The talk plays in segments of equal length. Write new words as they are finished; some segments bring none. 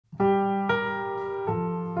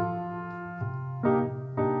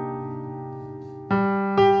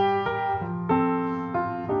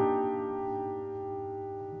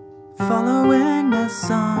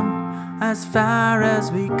as far as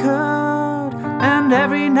we could, and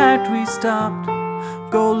every night we stopped,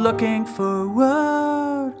 go looking for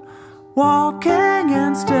wood, walking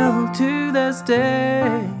and still to this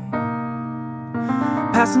day,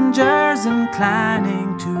 passengers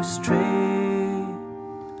inclining to stray.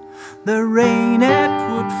 The rain it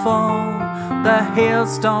would fall, the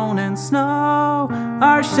hailstone and snow,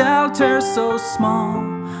 our shelter so small,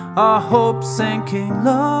 our hope sinking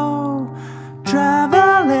low,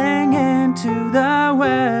 traveling into the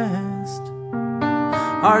west.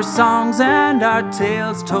 Our songs and our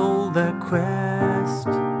tales told the quest.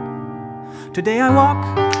 Today I walk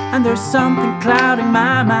and there's something clouding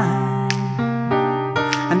my mind,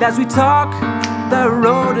 and as we talk the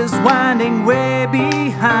road is winding way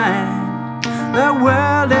behind. The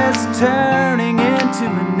world is turning into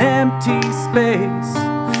an empty space,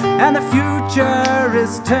 and the future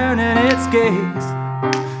is turning its gaze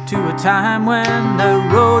to a time when the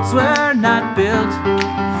roads were not built,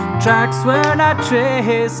 tracks were not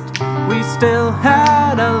traced. We still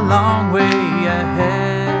had a long way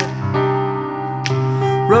ahead.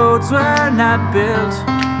 Roads were not built,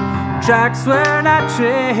 tracks were not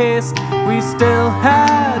traced. We still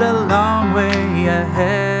had a long way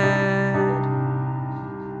ahead.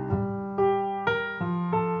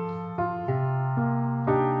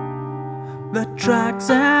 The tracks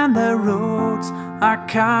and the roads are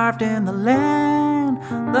carved in the land.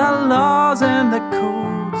 The laws and the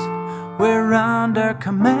codes, we're under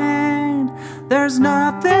command. There's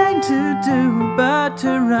nothing to do but to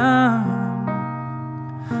run.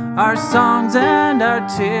 Our songs and our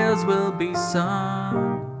tales will be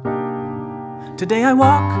sung. Today I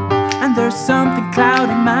walk and there's something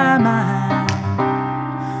clouding my mind,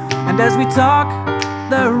 and as we talk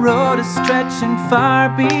the road is stretching far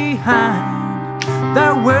behind.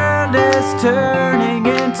 The world is turning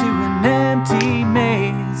into an empty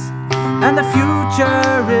maze, and the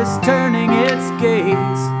future is turning its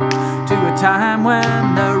gaze to a time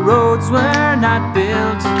when the roads were not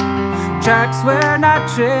built, tracks were not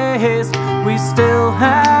traced. We still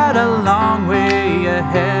had a long way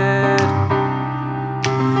ahead.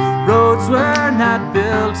 Roads were not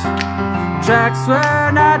built, tracks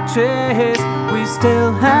were not traced. We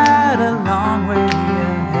still had a long way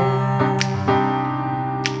ahead.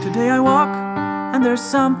 Today I walk and there's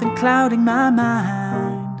something clouding my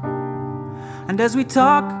mind, and as we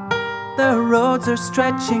talk the roads are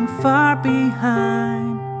stretching far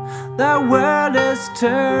behind. The world is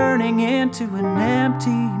turning into an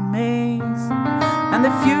empty maze, and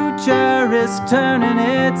the future is turning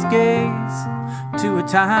its gaze to a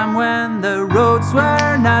time when the roads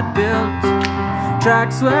were not built,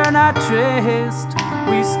 tracks were not traced.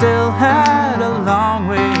 We still had a long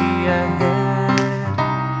way ahead.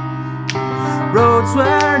 Roads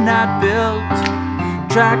were not built,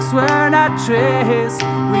 tracks were not traced.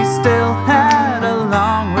 We still had a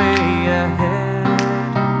long way ahead.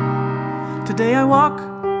 Today I walk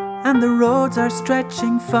and the roads are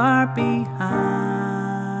stretching far behind.